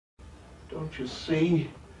Don't you see?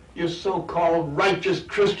 Your so-called righteous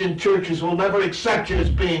Christian churches will never accept you as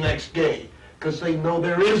being ex-gay, because they know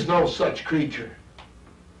there is no such creature.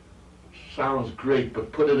 Sounds great,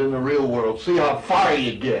 but put it in the real world. See how far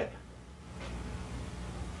you get.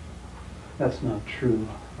 That's not true.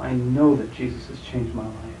 I know that Jesus has changed my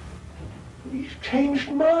life. He's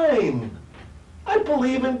changed mine. I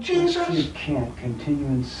believe in Jesus. You can't continue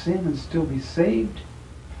in sin and still be saved.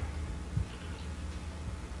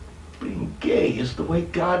 Being gay is the way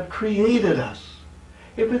God created us.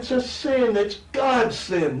 If it's a sin, it's God's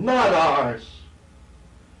sin, not ours.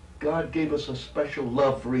 God gave us a special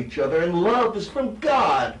love for each other, and love is from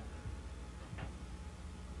God.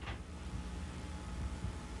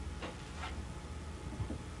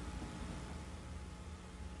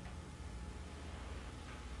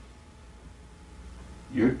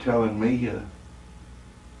 You're telling me you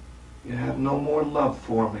have no more love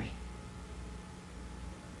for me.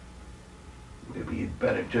 Maybe you'd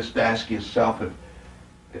better just ask yourself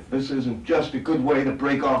if this isn't just a good way to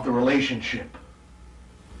break off the relationship.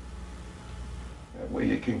 That way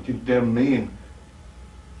you can condemn me and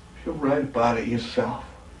feel right about it yourself.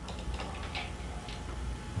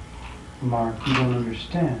 Mark, you don't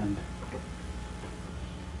understand.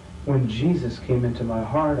 When Jesus came into my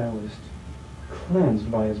heart, I was cleansed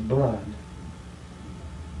by his blood.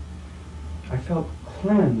 I felt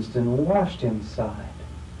cleansed and washed inside.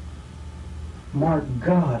 Mark,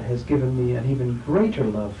 God has given me an even greater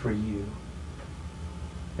love for you.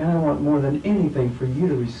 And I want more than anything for you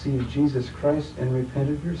to receive Jesus Christ and repent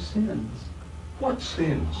of your sins. What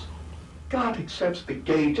sins? God accepts the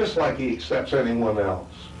gay just like he accepts anyone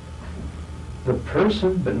else. The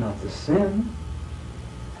person, but not the sin.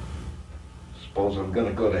 Suppose I'm going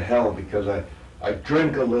to go to hell because I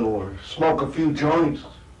drink a little or smoke a few joints.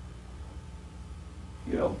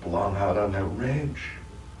 You don't belong out on that ranch.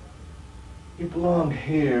 You belong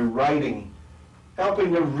here, writing,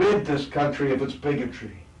 helping to rid this country of its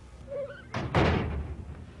bigotry.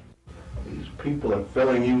 These people are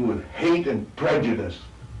filling you with hate and prejudice.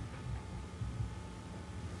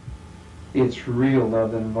 It's real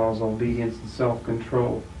love that involves obedience and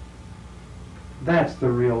self-control. That's the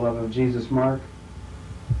real love of Jesus, Mark.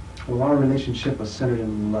 Well, our relationship was centered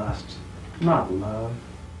in lust, not love.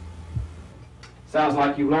 Sounds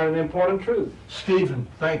like you learned an important truth. Stephen,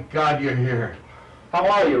 thank God you're here. How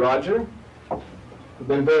are you, Roger? We've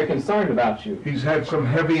been very concerned about you. He's had some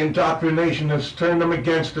heavy indoctrination that's turned him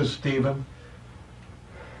against us, Stephen.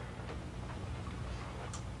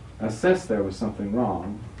 I sensed there was something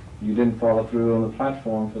wrong. You didn't follow through on the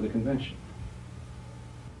platform for the convention.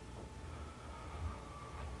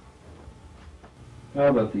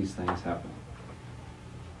 Well, but these things happen.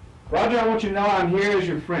 Roger, I want you to know I'm here as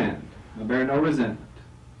your friend. I bear no resentment.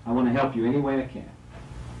 I want to help you any way I can.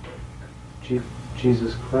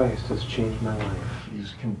 Jesus Christ has changed my life.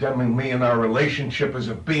 He's condemning me and our relationship as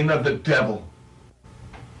a being of the devil.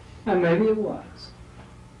 And maybe it was.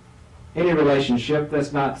 Any relationship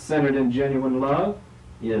that's not centered in genuine love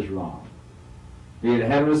is wrong, be it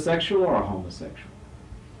heterosexual or homosexual.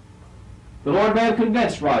 The Lord may have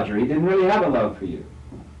convinced Roger he didn't really have a love for you.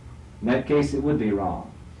 In that case, it would be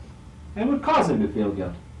wrong, and would cause him to feel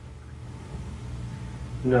guilty.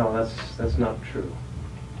 No, that's not true.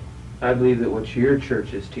 I believe that what your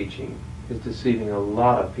church is teaching is deceiving a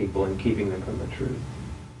lot of people and keeping them from the truth.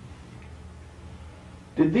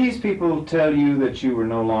 Did these people tell you that you were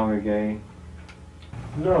no longer gay?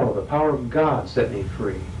 No, the power of God set me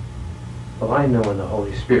free. Well, I know when the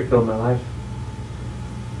Holy Spirit filled my life,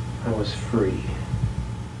 I was free.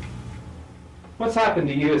 What's happened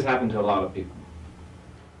to you has happened to a lot of people.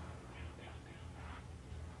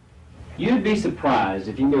 You'd be surprised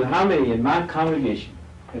if you knew how many in my congregation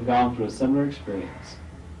have gone through a similar experience.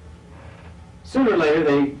 Sooner or later,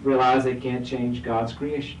 they realize they can't change God's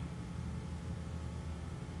creation.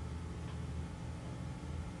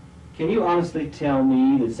 Can you honestly tell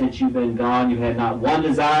me that since you've been gone, you've had not one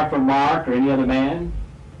desire for Mark or any other man?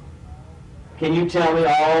 Can you tell me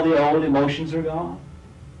all the old emotions are gone?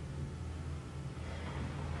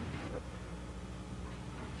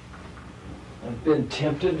 I've been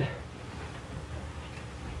tempted.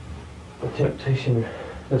 But temptation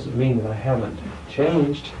doesn't mean that I haven't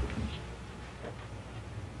changed.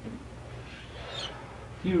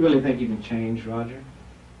 Do you really think you can change, Roger?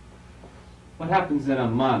 What happens in a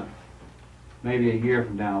month, maybe a year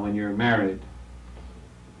from now when you're married?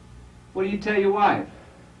 What do you tell your wife?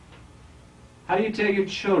 How do you tell your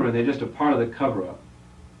children they're just a part of the cover-up?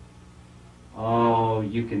 Oh,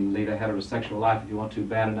 you can lead a heterosexual life if you want to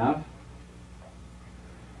bad enough.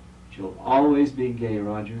 But you'll always be gay,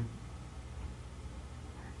 Roger.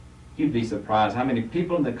 You'd be surprised how many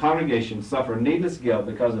people in the congregation suffer needless guilt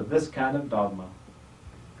because of this kind of dogma.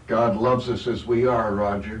 God loves us as we are,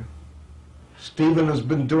 Roger. Stephen has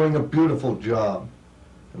been doing a beautiful job.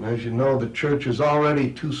 And as you know, the church is already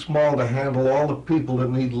too small to handle all the people that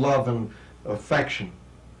need love and affection.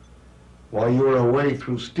 While you were away,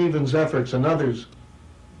 through Stephen's efforts and others,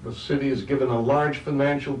 the city has given a large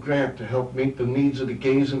financial grant to help meet the needs of the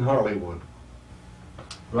gays in Hollywood.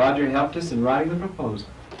 Roger helped us in writing the proposal.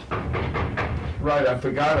 Right, I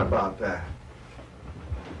forgot about that.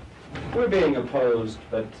 We're being opposed,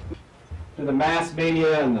 but to the mass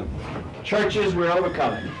media and the churches, we're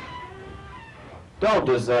overcoming. Don't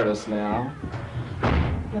desert us now.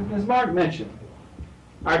 As Mark mentioned,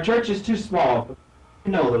 our church is too small, but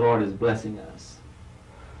we know the Lord is blessing us.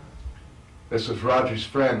 This is Roger's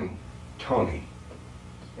friend, Tommie.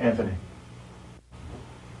 Anthony.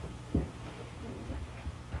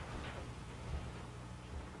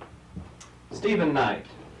 Stephen Knight.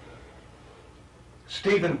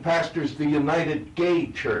 Stephen pastors the United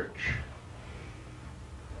Gay Church.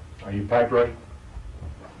 Are you packed right?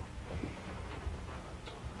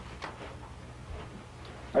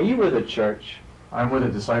 Are you with a church? I'm with a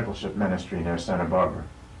discipleship ministry near Santa Barbara.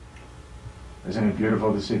 Isn't it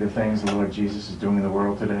beautiful to see the things the Lord Jesus is doing in the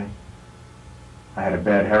world today? I had a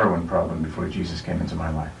bad heroin problem before Jesus came into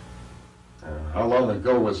my life. How long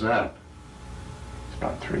ago was that? It's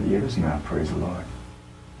about 3 years now, praise the Lord.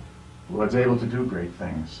 The Lord's able to do great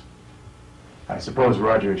things. I suppose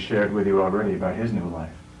Roger has shared with you already about his new life.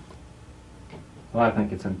 Well, I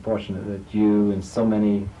think it's unfortunate that you and so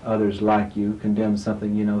many others like you condemn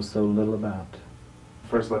something you know so little about.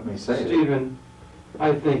 First, let me say Stephen,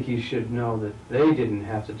 I think you should know that they didn't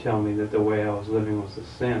have to tell me that the way I was living was a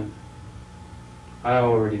sin. I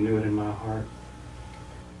already knew it in my heart.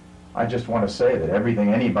 I just want to say that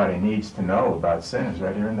everything anybody needs to know about sin is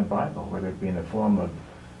right here in the Bible, whether it be in the form of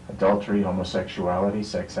adultery, homosexuality,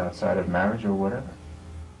 sex outside of marriage, or whatever.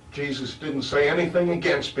 Jesus didn't say anything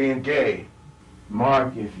against being gay.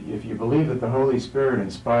 Mark, if you believe that the Holy Spirit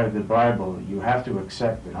inspired the Bible, you have to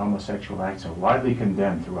accept that homosexual acts are widely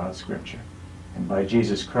condemned throughout Scripture, and by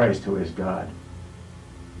Jesus Christ, who is God.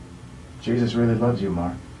 Jesus really loves you,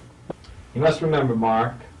 Mark. You must remember,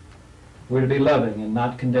 Mark, we're to be loving and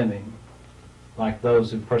not condemning, like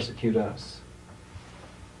those who persecute us.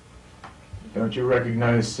 Don't you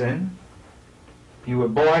recognize sin? If you were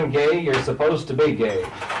born gay, you're supposed to be gay.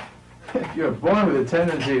 If you're born with a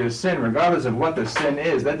tendency to sin, regardless of what the sin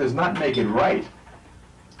is, that does not make it right.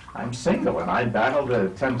 I'm single and I battle the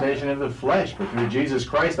temptation of the flesh, but through Jesus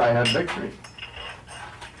Christ I have victory.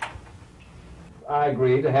 I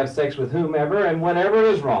agree to have sex with whomever and whenever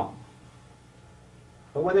is wrong.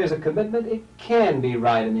 But when there's a commitment, it can be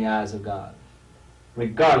right in the eyes of God,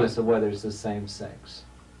 regardless of whether it's the same sex.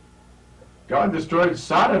 God destroyed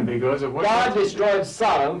Sodom because of what... God destroyed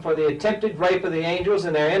Sodom for the attempted rape of the angels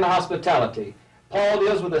and their inhospitality. Paul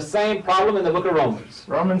deals with the same problem in the book of Romans.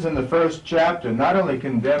 Romans in the 1st chapter not only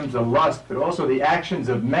condemns the lust, but also the actions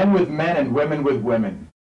of men with men and women with women.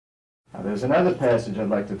 Now there's another passage I'd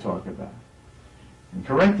like to talk about. In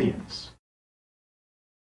Corinthians,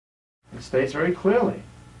 it states very clearly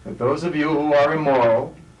that those of you who are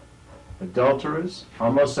immoral, adulterers,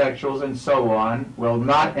 homosexuals, and so on, will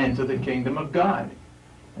not enter the kingdom of God.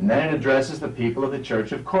 And then it addresses the people of the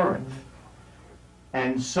church of Corinth.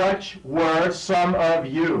 And such were some of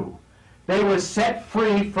you. They were set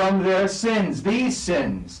free from their sins, these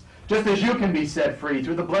sins, just as you can be set free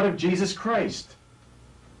through the blood of Jesus Christ.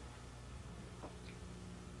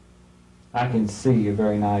 I can see you're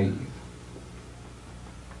very naive.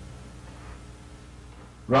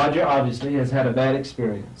 Roger obviously has had a bad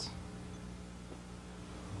experience.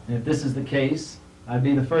 And if this is the case, I'd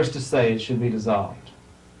be the first to say it should be dissolved.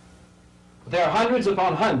 But there are hundreds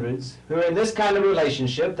upon hundreds who are in this kind of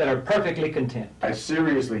relationship that are perfectly content. I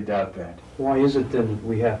seriously doubt that. Why is it then that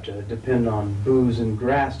we have to depend on booze and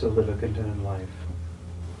grass to live a contented life?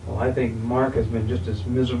 Well, I think Mark has been just as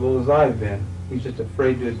miserable as I've been. He's just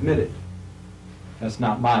afraid to admit it. That's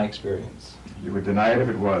not my experience. You would deny it if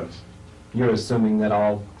it was. You're assuming that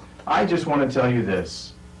all... I just want to tell you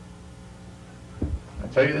this. I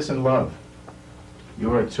tell you this in love.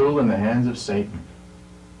 You are a tool in the hands of Satan,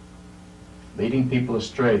 leading people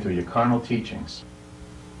astray through your carnal teachings.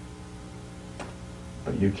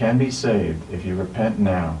 But you can be saved if you repent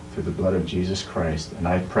now through the blood of Jesus Christ. And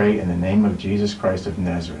I pray in the name of Jesus Christ of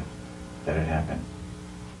Nazareth that it happen.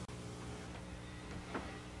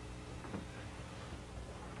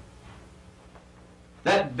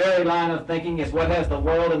 That very line of thinking is what has the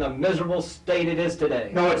world in the miserable state it is today.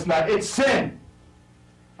 No, it's not. It's sin.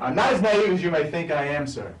 I'm not as naive as you may think I am,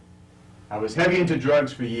 sir. I was heavy into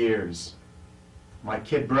drugs for years. My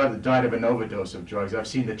kid brother died of an overdose of drugs. I've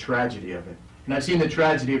seen the tragedy of it. And I've seen the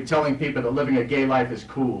tragedy of telling people that living a gay life is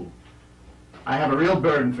cool. I have a real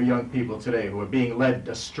burden for young people today who are being led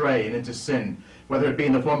astray and into sin, whether it be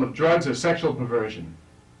in the form of drugs or sexual perversion.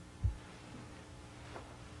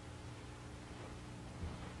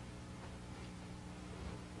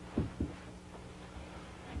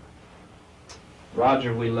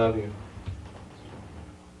 Roger, we love you.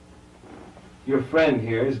 Your friend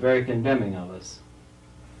here is very condemning of us.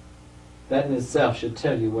 That in itself should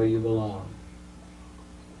tell you where you belong.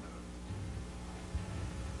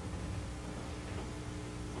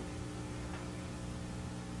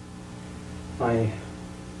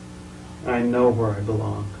 I know where I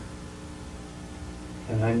belong.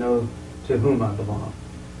 And I know to whom I belong.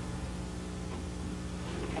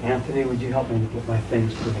 Anthony, would you help me to get my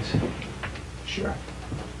things, please? Sure.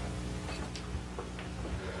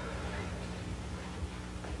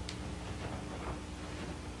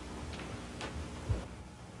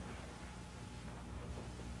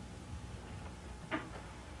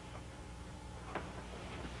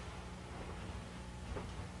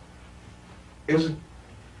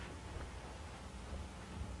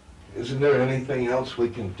 Isn't there anything else we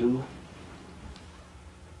can do?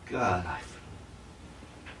 God, I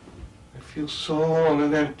feel so alone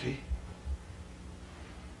and empty.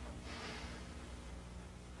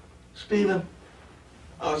 Stephen.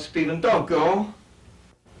 Oh, Stephen, don't go.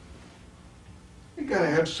 You gotta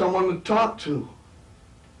have someone to talk to.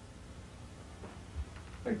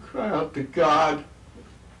 I cry out to God.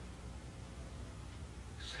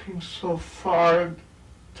 He seems so far and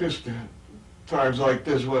distant. Times like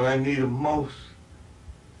this when I need him most.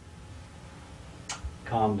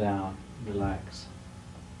 Calm down. Relax.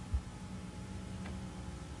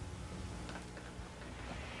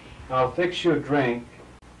 I'll fix you a drink,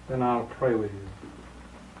 then I'll pray with you.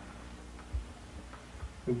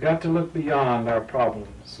 We've got to look beyond our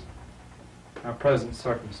problems, our present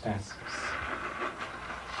circumstances.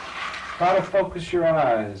 Try to focus your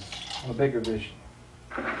eyes on a bigger vision,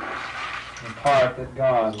 the part that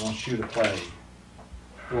God wants you to play,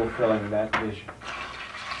 fulfilling that vision.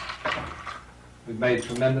 We've made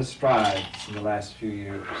tremendous strides in the last few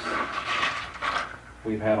years.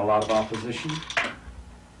 We've had a lot of opposition,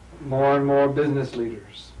 more and more business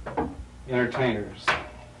leaders, entertainers,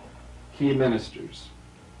 key ministers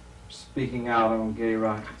speaking out on gay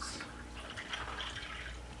rights,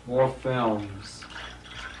 more films,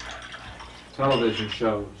 television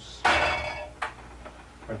shows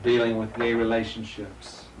are dealing with gay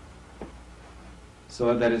relationships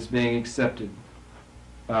so that it's being accepted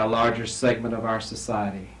by a larger segment of our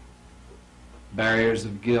society. Barriers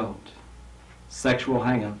of guilt, sexual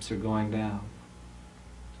hang-ups are going down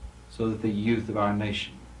so that the youth of our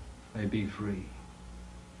nation may be free.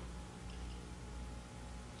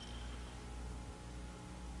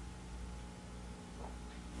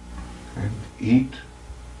 And eat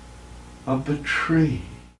of the tree.